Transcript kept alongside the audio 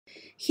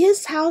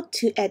Here's how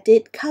to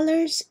edit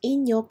colors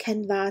in your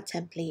Canva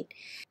template.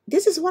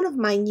 This is one of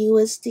my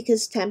newest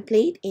stickers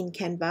template in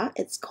Canva.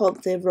 It's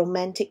called the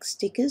Romantic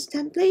Stickers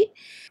template,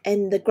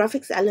 and the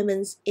graphics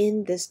elements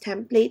in this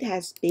template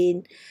has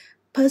been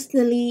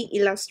personally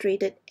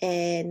illustrated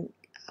and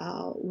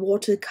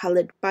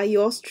watercolored by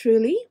yours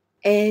truly.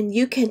 And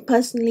you can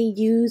personally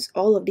use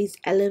all of these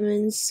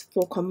elements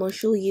for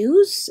commercial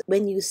use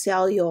when you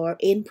sell your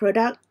end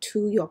product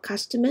to your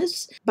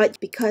customers. But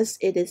because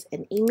it is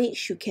an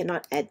image, you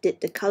cannot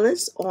edit the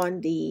colors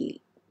on these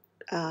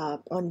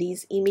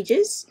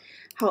images.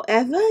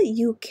 However,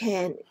 you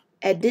can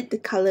edit the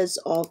colors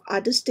of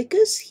other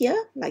stickers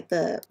here, like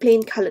the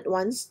plain colored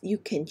ones. You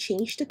can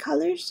change the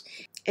colors,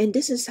 and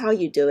this is how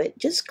you do it.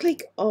 Just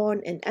click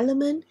on an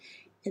element,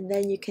 and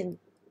then you can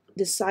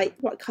decide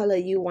what color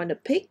you want to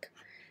pick.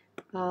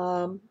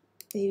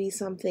 Maybe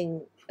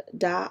something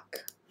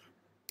dark,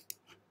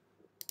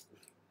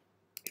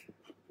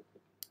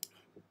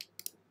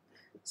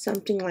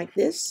 something like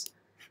this,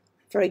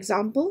 for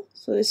example.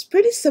 So it's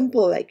pretty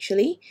simple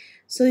actually.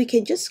 So you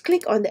can just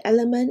click on the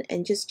element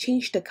and just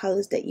change the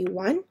colors that you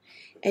want,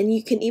 and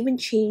you can even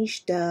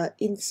change the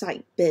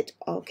inside bit.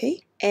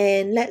 Okay,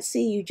 and let's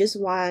say you just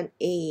want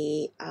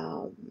a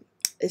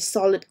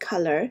solid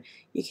color.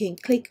 You can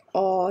click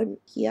on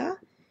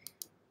here,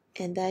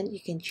 and then you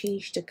can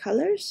change the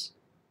colors.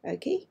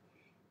 Okay,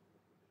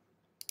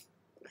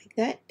 like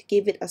that, to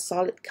give it a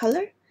solid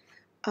color.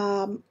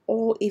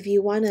 Or if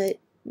you want to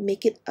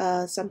make it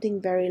something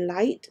very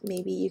light,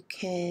 maybe you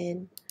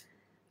can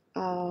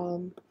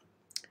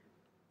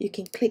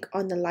click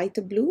on the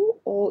lighter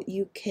blue, or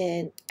you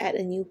can add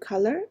a new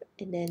color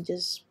and then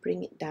just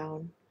bring it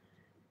down.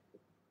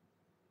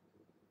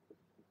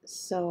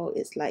 So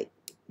it's like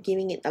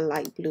giving it a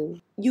light blue.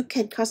 You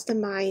can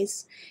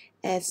customize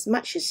as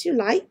much as you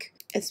like,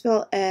 as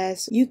well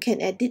as you can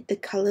edit the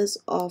colors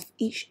of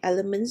each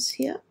elements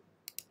here.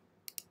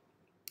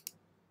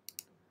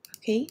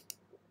 Okay,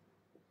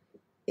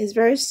 it's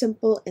very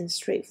simple and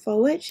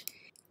straightforward.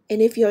 And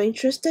if you're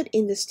interested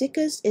in the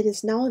stickers, it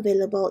is now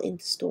available in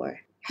the store.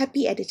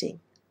 Happy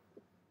editing!